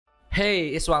Hey,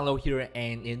 it's Wang Lo here,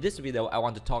 and in this video I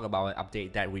want to talk about an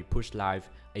update that we pushed live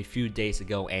a few days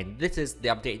ago, and this is the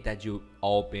update that you've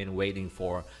all been waiting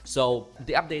for. So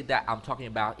the update that I'm talking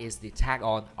about is the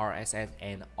TagOn RSS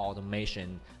and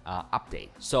automation update.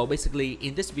 So basically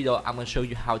in this video I'm going to show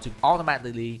you how to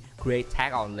automatically create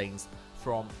TagOn links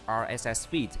from RSS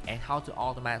feed and how to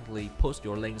automatically post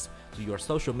your links to your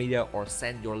social media or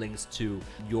send your links to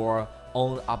your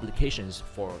own applications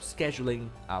for scheduling,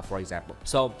 for example.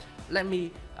 So let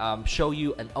me show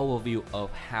you an overview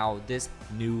of how these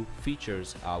new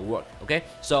features work. Okay,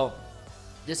 so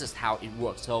this is how it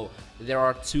works. So there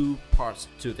are two parts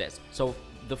to this. So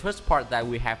the first part that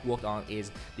we have worked on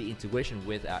is the integration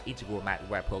with Integromat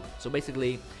Webhook. So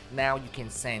basically now you can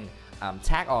send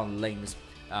TagOn links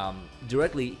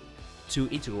directly to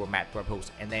Integromat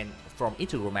Webhooks, and then from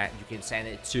Integromat you can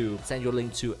send your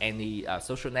link to any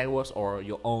social networks or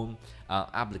your own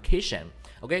application.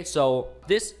 Okay, so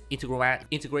this Integromat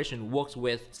integration works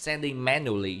with sending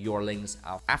manually your links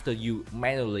after you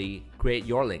manually create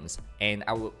your links, and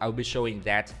I'll be showing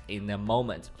that in a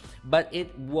moment. But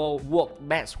it will work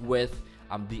best with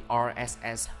the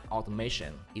RSS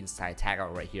automation inside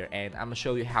TagOn right here, and I'm gonna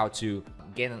show you how to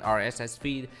get an RSS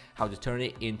feed, how to turn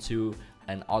it into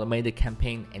an automated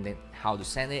campaign, and then how to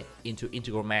send it into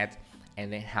Integromat,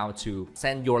 and then how to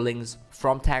send your links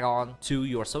from TagOn to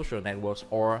your social networks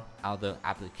or other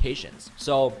applications.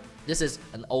 So this is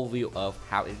an overview of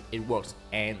how it works,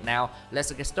 and now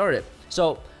let's get started.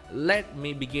 So let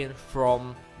me begin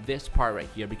from this part right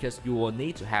here, because you will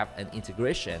need to have an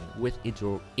integration with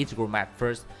Integromat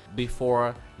first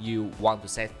before you want to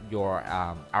set your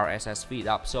RSS feed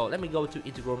up. So let me go to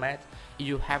Integromat. If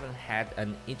you haven't had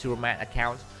an Integromat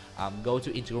account, go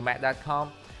to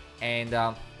integromat.com.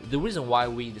 And the reason why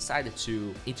we decided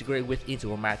to integrate with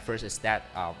Integromat first is that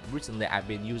recently I've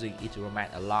been using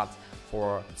Integromat a lot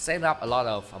for setting up a lot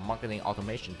of marketing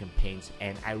automation campaigns,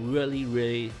 and I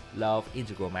really love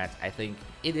Integromat. I think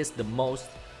it is the most,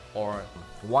 or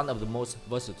one of the most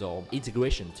versatile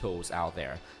integration tools out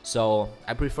there. So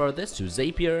I prefer this to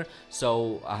Zapier,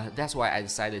 so that's why I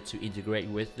decided to integrate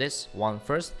with this one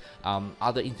first.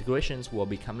 Other integrations will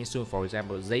be coming soon, for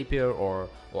example Zapier or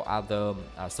other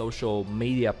social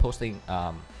media posting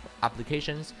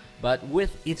applications. But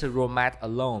with Integromat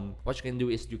alone, what you can do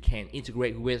is you can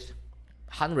integrate with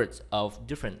hundreds of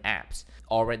different apps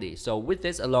already. So with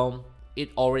this alone, it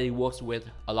already works with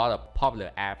a lot of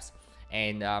popular apps,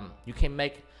 and you can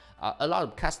make a lot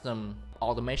of custom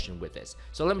automation with this.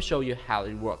 So let me show you how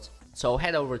it works. So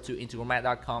head over to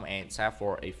integromat.com and sign up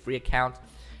for a free account,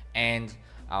 and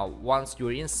once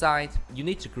you're inside, you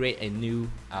need to create a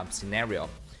new scenario.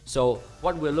 So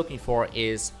what we're looking for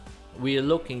is we're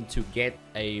looking to get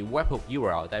a webhook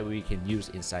URL that we can use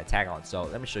inside TagOn. So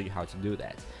let me show you how to do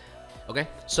that. Okay,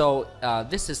 so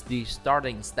this is the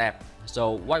starting step.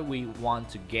 So what we want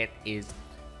to get is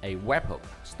a webhook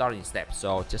starting step.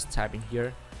 So just type in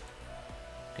here.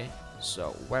 Okay,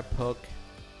 so webhook.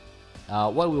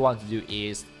 What we want to do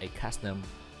is a custom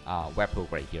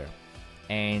webhook right here.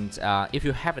 And if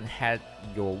you haven't had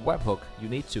your webhook, you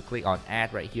need to click on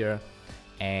add right here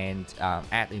and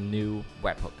add a new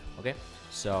webhook. Okay,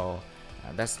 so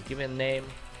let's give it a name.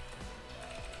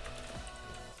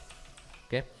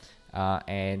 Okay,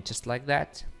 and just like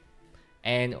that.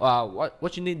 And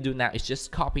what you need to do now is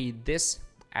just copy this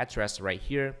address right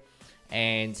here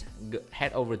and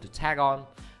head over to TagOn,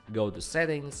 go to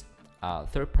settings,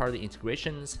 third-party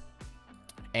integrations,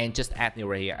 and just add new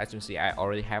right here. As you can see, I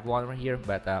already have one right here,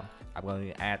 but I'm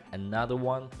going to add another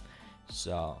one.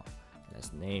 So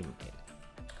let's name it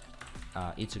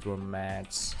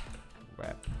Integromat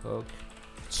Webhook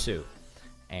 2,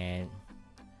 and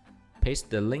paste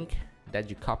the link that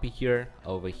you copy here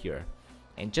over here,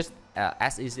 and just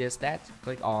as easy as that,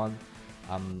 click on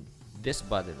this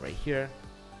button right here,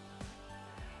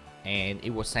 and it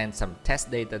will send some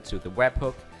test data to the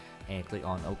webhook, and click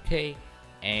on OK.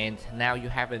 And now you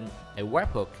have a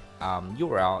webhook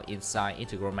URL inside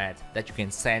Integromat that you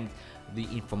can send the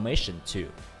information to.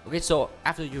 Okay, so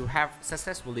after you have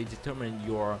successfully determined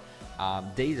your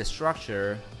data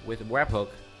structure with webhook,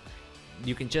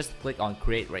 you can just click on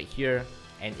create right here,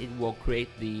 and it will create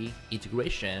the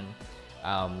integration,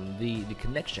 the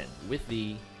connection with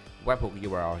the webhook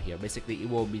URL here. Basically, it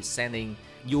will be sending,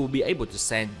 you will be able to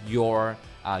send your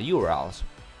URLs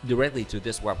directly to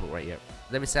this webhook right here.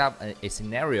 Let me set up a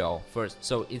scenario first.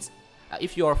 So it's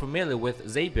if you are familiar with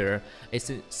Zapier, a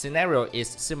scenario is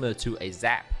similar to a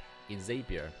Zap in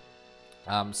Zapier.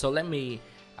 So let me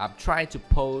try to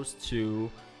post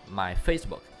to my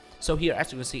Facebook. So here,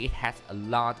 as you can see, it has a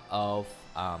lot of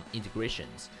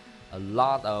integrations, a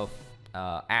lot of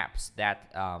apps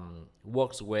that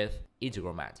works with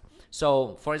Integromat.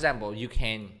 So for example, you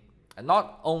can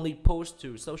not only post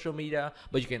to social media,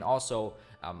 but you can also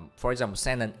for example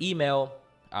send an email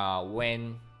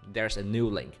when there's a new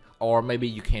link, or maybe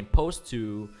you can post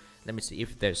to, let me see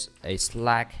if there's a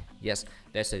Slack. Yes,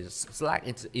 there's a Slack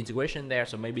integration there,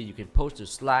 so maybe you can post to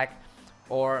Slack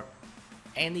or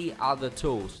any other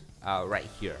tools right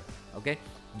here. Okay,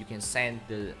 you can send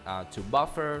the to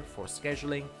Buffer for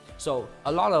scheduling. So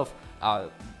a lot of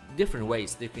different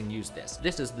ways you can use this.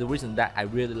 This is the reason that I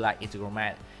really like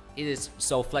Integromat. It is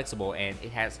so flexible and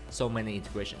it has so many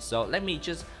integrations. So let me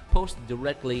just post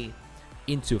directly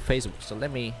into Facebook. So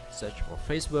let me search for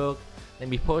Facebook. Let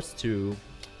me post to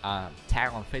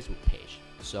Tag on Facebook page.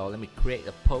 So let me create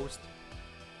a post.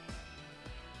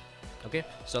 Okay,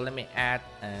 so let me add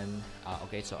and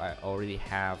okay, so I already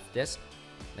have this.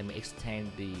 Let me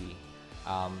extend the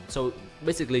so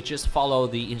basically just follow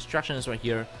the instructions right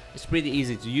here. It's pretty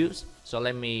easy to use. So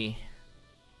let me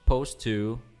post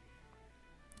to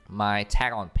my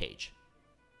tag on page.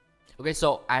 Okay,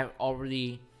 so I've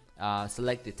already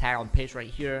select the tag on page right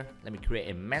here. Let me create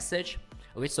a message.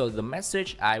 Okay, so the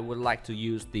message, I would like to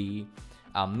use the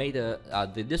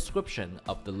the description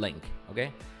of the link.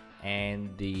 Okay,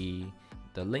 and the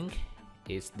link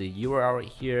is the URL right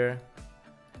here.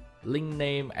 Link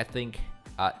name, I think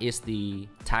is the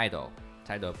title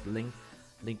of the link.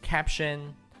 Link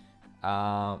caption,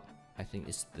 I think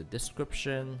it's the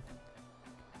description.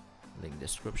 Link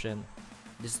description.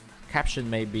 This caption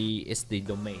maybe is the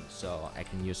domain, so I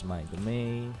can use my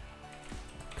domain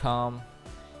com.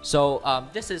 So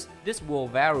this will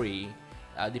vary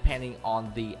depending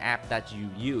on the app that you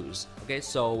use. Okay,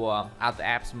 so other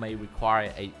apps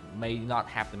may not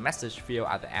have the message field,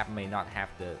 other app may not have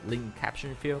the link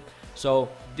caption field. So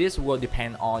this will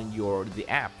depend on the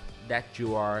app that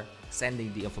you are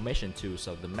sending the information to.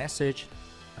 So the message,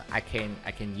 I can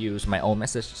use my own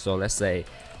message. So let's say,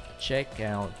 check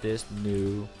out this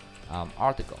new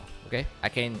article. Okay, I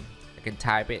can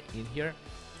type it in here.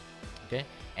 Okay,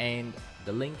 and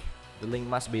the link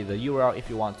must be the URL if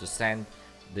you want to send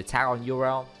the tag on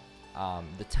URL,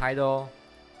 the title,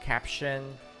 caption,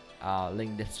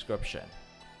 link description.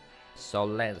 So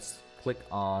let's click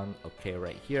on OK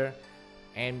right here,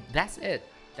 and that's it.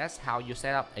 That's how you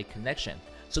set up a connection.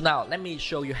 So now let me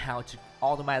show you how to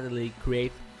automatically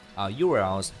create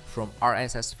URLs from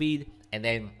RSS feed and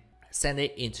then send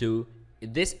it into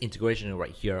this integration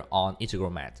right here on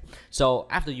Integromat. So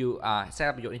after you set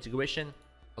up your integration,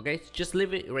 okay, just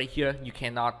leave it right here. You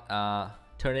cannot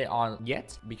turn it on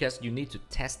yet because you need to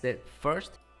test it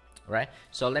first, right?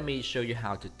 So let me show you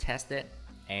how to test it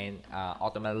and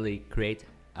automatically create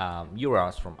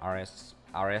URLs from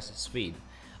RSS feed.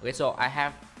 Okay, so I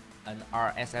have an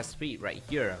RSS feed right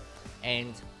here,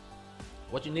 and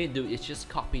what you need to do is just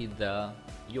copy the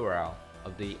URL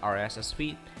of the RSS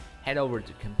feed, head over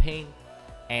to campaign,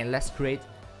 and let's create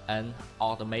an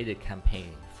automated campaign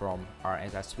from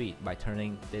RSS feed by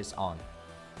turning this on.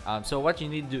 So what you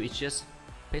need to do is just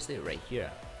paste it right here.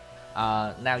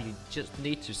 Now you just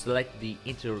need to select the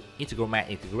Integromat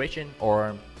integration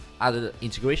or other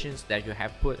integrations that you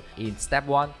have put in step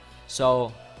 1.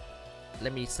 So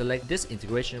let me select this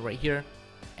integration right here,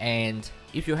 and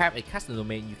if you have a custom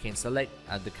domain, you can select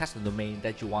the custom domain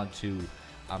that you want to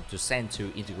send to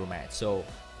Integromat. So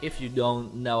if you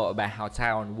don't know about how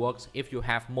TagOn works, if you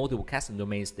have multiple custom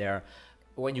domains there,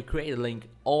 when you create a link,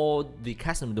 all the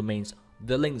custom domains,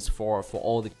 the links for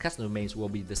all the custom domains will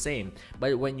be the same.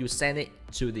 But when you send it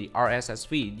to the RSS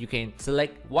feed, you can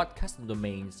select what custom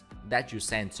domains that you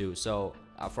send to. So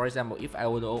for example, if I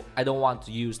don't want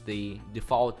to use the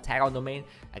default TagOn domain,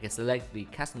 I can select the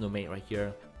custom domain right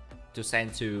here to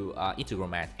send to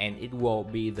Integromat, and it will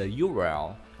be the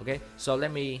URL. Okay, so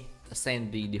let me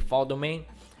send the default domain,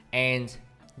 and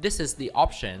this is the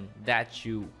option that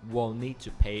you will need to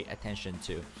pay attention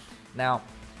to. Now,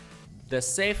 the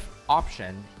safe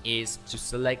option is to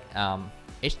select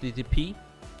HTTP.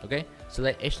 Okay,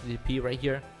 select HTTP right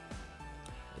here.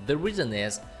 The reason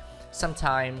is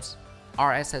sometimes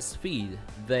RSS feed,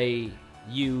 they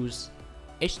use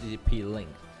HTTP link.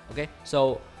 Okay,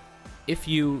 so if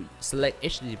you select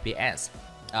HTTPS,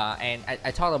 and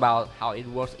I talked about how it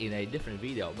works in a different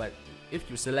video, but if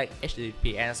you select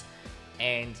HTTPS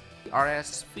and the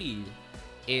RSS feed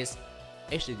is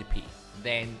HTTP,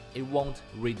 then it won't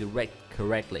redirect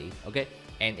correctly. Okay,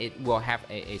 and it will have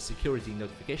a security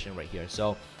notification right here.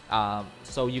 So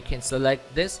so you can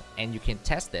select this and you can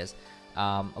test this.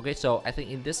 Okay, so I think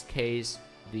in this case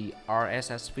the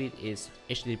RSS feed is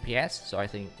HTTPS, so I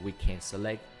think we can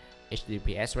select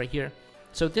HTTPS right here,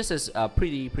 So this is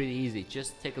pretty easy.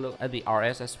 Just take a look at the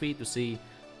RSS feed to see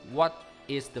what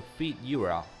is the feed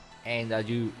URL, and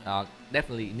you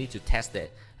definitely need to test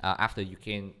it after you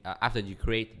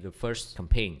create the first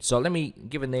campaign. So let me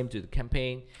give a name to the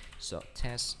campaign. So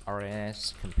test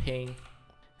RSS campaign.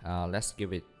 Let's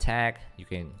give it tag.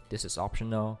 This is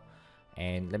optional,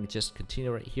 and let me just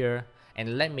continue right here,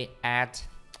 and let me add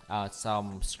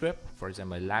some script, for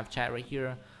example, a live chat right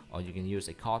here, or you can use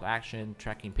a call to action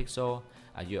tracking pixel.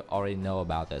 You already know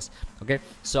about this. Okay,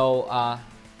 so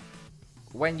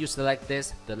when you select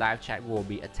this, the live chat will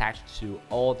be attached to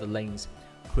all the links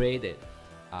created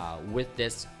with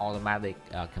this automatic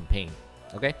campaign.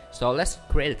 Okay, so let's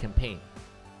create a campaign.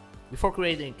 Before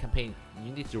creating a campaign,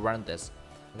 you need to run this.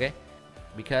 Okay,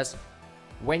 because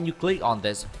when you click on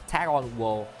this, TagOn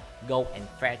will go and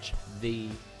fetch the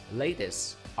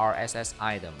latest RSS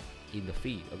item in the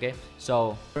feed. Okay,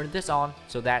 so turn this on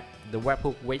so that the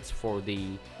webhook waits for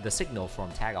the signal from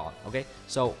TagOn. Okay,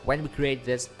 so when we create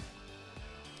this,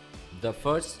 the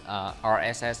first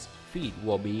RSS feed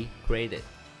will be created.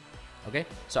 Okay,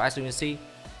 so as you can see,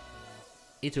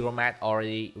 Integromat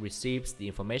already receives the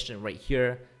information right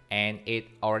here, and it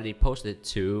already posted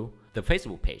to the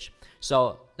Facebook page.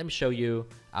 So let me show you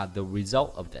the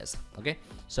result of this. Okay,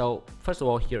 so first of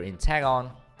all, here in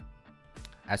TagOn,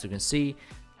 as you can see,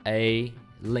 a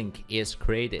link is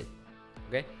created.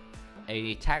 Okay,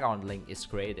 a TagOn link is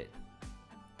created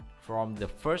from the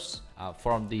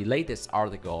from the latest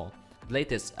article,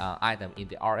 latest item in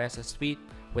the RSS feed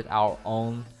with our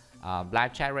own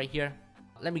live chat right here.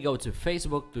 Let me go to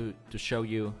Facebook to show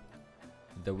you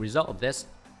the result of this.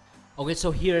 Okay,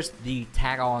 so here's the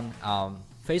TagOn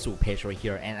Facebook page right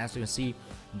here, and as you can see,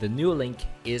 the new link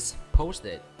is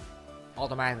posted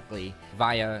automatically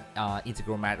via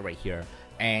Integromat right here.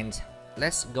 And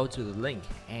let's go to the link,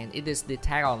 and it is the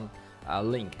TagOn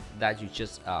link that you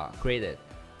just created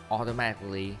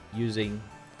automatically using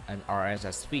an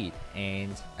RSS feed,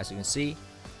 and as you can see,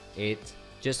 it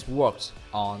just works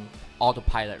on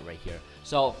autopilot right here.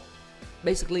 So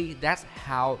basically that's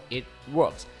how it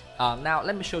works. Now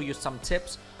let me show you some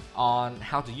tips on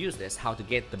how to use this, how to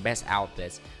get the best out of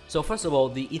this. So first of all,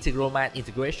 the Integromat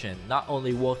integration not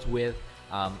only works with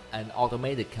an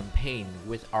automated campaign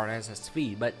with RSS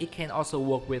feed, but it can also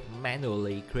work with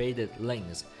manually created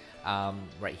links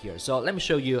right here. So let me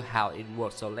show you how it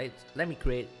works. So let me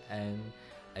create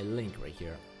a link right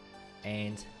here,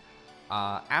 and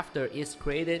after it's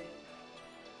created,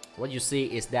 what you see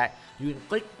is that you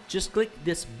can just click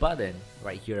this button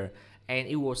right here, and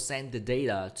it will send the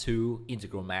data to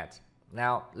Integromat.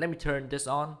 Now let me turn this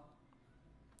on.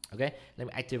 Okay, let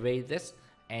me activate this,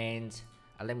 and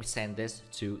let me send this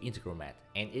to Integromat,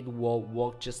 and it will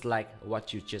work just like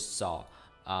what you just saw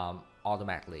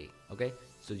automatically. Okay,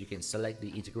 so you can select the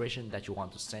integration that you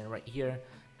want to send right here,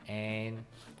 and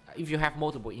if you have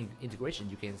multiple integration,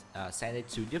 you can send it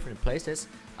to different places.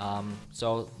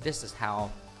 So this is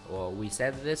how we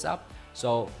set this up.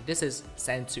 So this is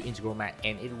sent to Integromat,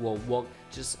 and it will work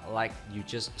just like you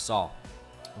just saw.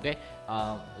 Okay,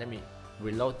 let me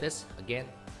reload this again.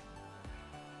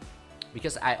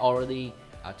 Because I already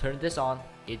turned this on,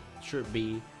 it should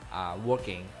be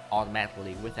working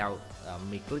automatically without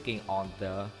me clicking on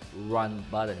the run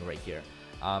button right here.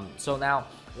 So now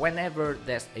whenever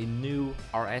there's a new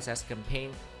RSS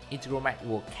campaign, Integromat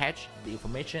will catch the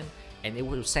information, and it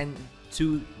will send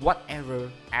to whatever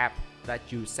app that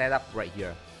you set up right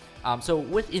here. So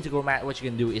with Integromat, what you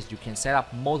can do is you can set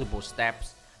up multiple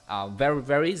steps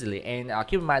very easily, and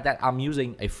keep in mind that I'm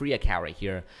using a free account right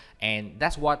here, and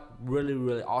that's what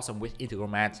really awesome with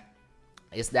Integromat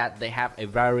is that they have a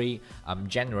very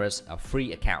generous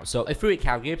free account. So a free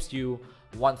account gives you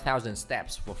 1,000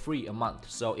 steps for free a month.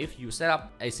 So if you set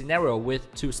up a scenario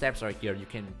with 2 steps right here, you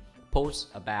can post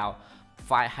about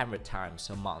 500 times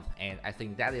a month, and I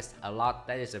think that is a lot.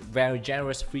 That is a very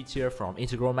generous free tier from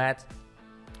Integromat.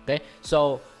 Okay,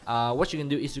 so what you can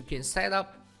do is you can set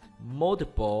up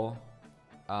multiple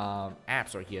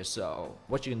apps right here. So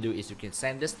what you can do is you can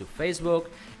send this to Facebook,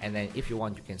 and then if you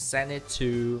want, you can send it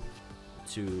to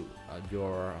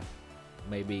your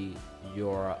maybe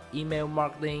your email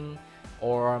marketing,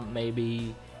 or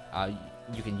maybe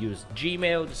you can use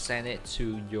Gmail to send it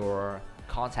to your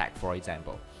contact, for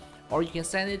example, or you can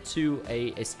send it to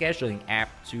a scheduling app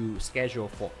to schedule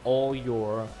for all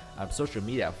your social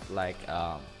media, like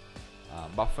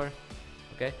Buffer.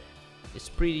 Okay, it's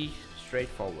pretty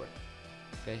straightforward.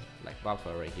 Okay, like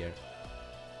Buffer right here,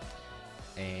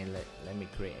 and let me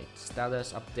create a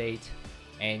status update.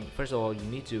 And first of all, you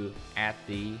need to add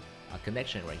the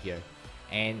connection right here,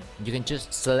 and you can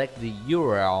just select the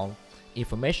URL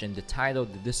information, the title,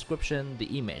 the description, the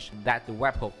image that the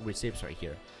webhook receives right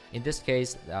here. In this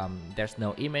case, there's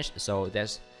no image, so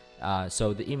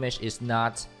the image is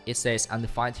not, it says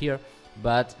undefined here,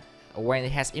 but when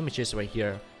it has images right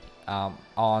here,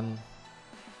 on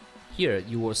here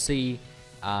you will see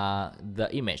the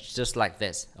image just like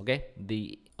this. Okay,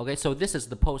 so this is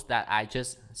the post that I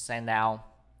just sent out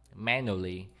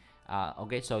manually.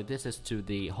 Okay, so this is to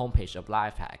the homepage of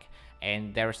Lifehack,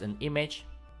 and there's an image,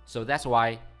 so that's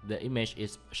why the image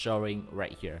is showing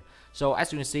right here. So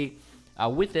as you can see,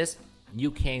 with this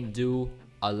you can do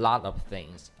a lot of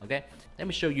things. Okay, let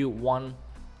me show you one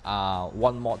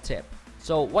more tip.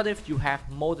 So what if you have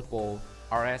multiple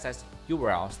RSS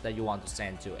URLs that you want to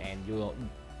send to, and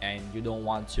you don't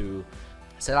want to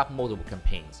set up multiple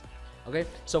campaigns? Okay,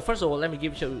 so first of all, let me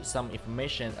give you some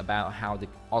information about how the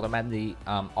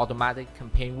automatic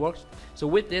campaign works. So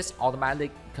with this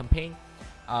automatic campaign,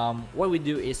 what we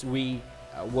do is we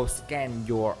will scan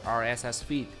your RSS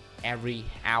feed every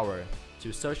hour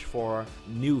to search for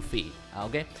new feed.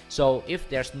 Okay, so if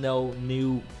there's no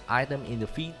new item in the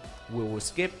feed, we will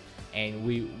skip and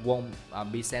we won't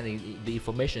be sending the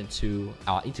information to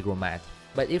our Integromat.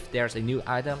 But if there's a new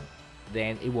item,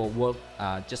 then it will work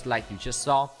just like you just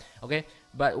saw. Okay,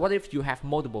 but what if you have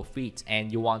multiple feeds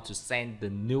and you want to send the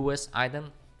newest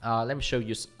item? Let me show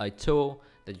you a tool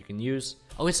that you can use.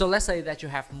 Okay, so let's say that you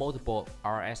have multiple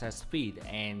RSS feed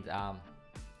and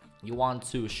you want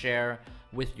to share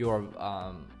with your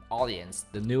audience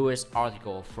the newest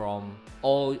article from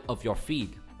all of your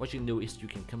feed. What you can do is you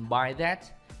can combine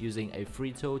that using a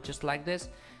free tool just like this.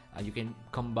 You can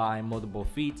combine multiple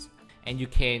feeds, and you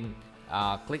can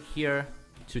click here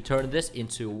to turn this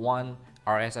into one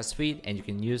RSS feed, and you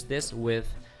can use this with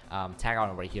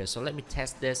TagOn right here. So let me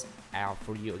test this out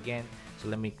for you again. So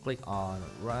let me click on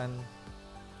run.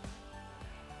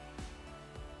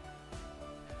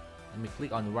 Let me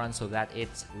click on run so that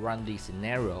it's run the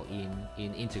scenario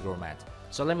in Integromat.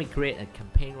 So let me create a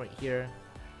campaign right here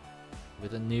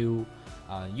with a new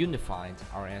unified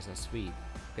RSS feed.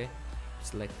 Okay,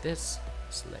 select this,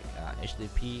 select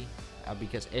HTTP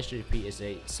because HTTP is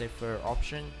a safer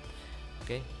option.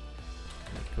 Okay,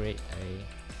 let me create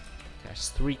a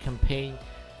test 3 campaign,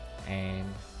 and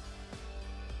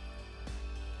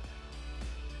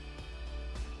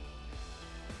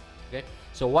okay,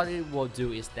 so what it will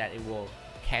do is that it will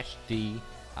catch the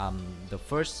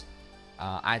first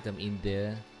item in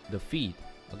the feed.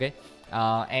 Okay,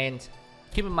 and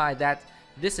keep in mind that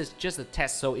this is just a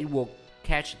test, so it will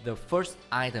catch the first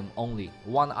item only,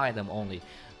 one item only.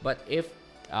 But if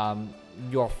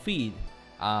your feed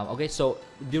okay, so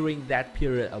during that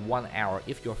period of 1 hour,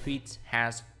 if your feed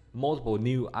has multiple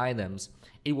new items,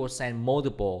 it will send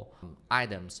multiple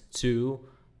items to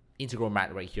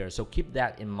Integromat right here. So keep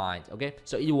that in mind. Okay,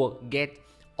 so it will get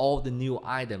all the new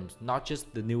items, not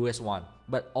just the newest one,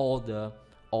 but all the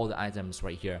items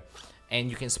right here. And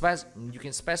you can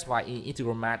specify in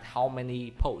Integromat how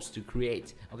many posts to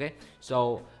create. Okay,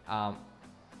 so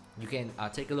you can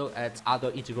take a look at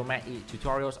other Integromat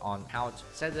tutorials on how to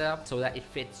set it up so that it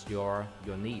fits your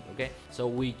need. Okay, so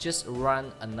we just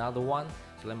run another one.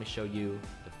 So let me show you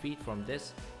the feed from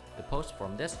this, the post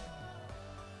from this.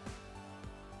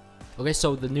 Okay,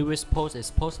 so the newest post is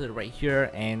posted right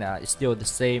here, and it's still the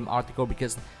same article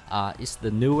because it's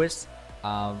the newest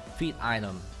feed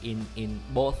item in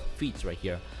both feeds right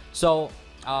here. So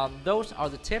those are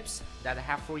the tips that I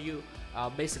have for you.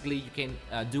 Basically, you can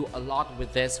do a lot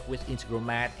with this with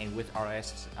Integromat and with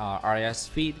RSS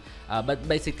feed. But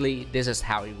basically, this is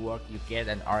how it works. You get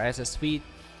an RSS feed,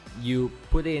 you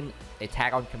put in a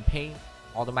TagOn campaign,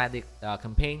 automatic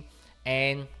campaign,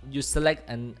 and you select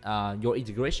your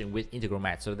integration with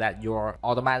Integromat so that your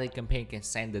automatic campaign can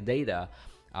send the data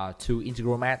to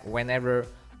Integromat whenever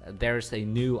there's a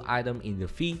new item in the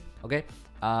feed. Okay,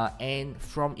 and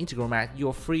from Integromat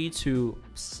you're free to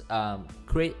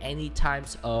create any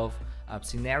types of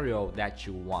scenario that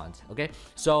you want. Okay,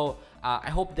 so I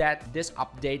hope that this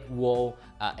update will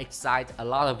excite a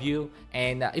lot of you,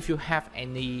 and if you have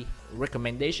any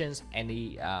recommendations,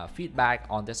 any feedback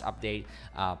on this update,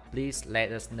 please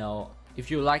let us know. If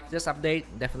you like this update,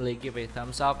 definitely give it a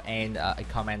thumbs up and a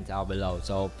comment down below.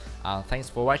 So thanks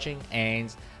for watching,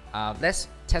 and let's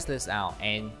test this out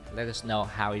and let us know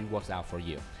how it works out for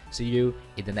you. See you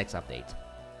in the next update.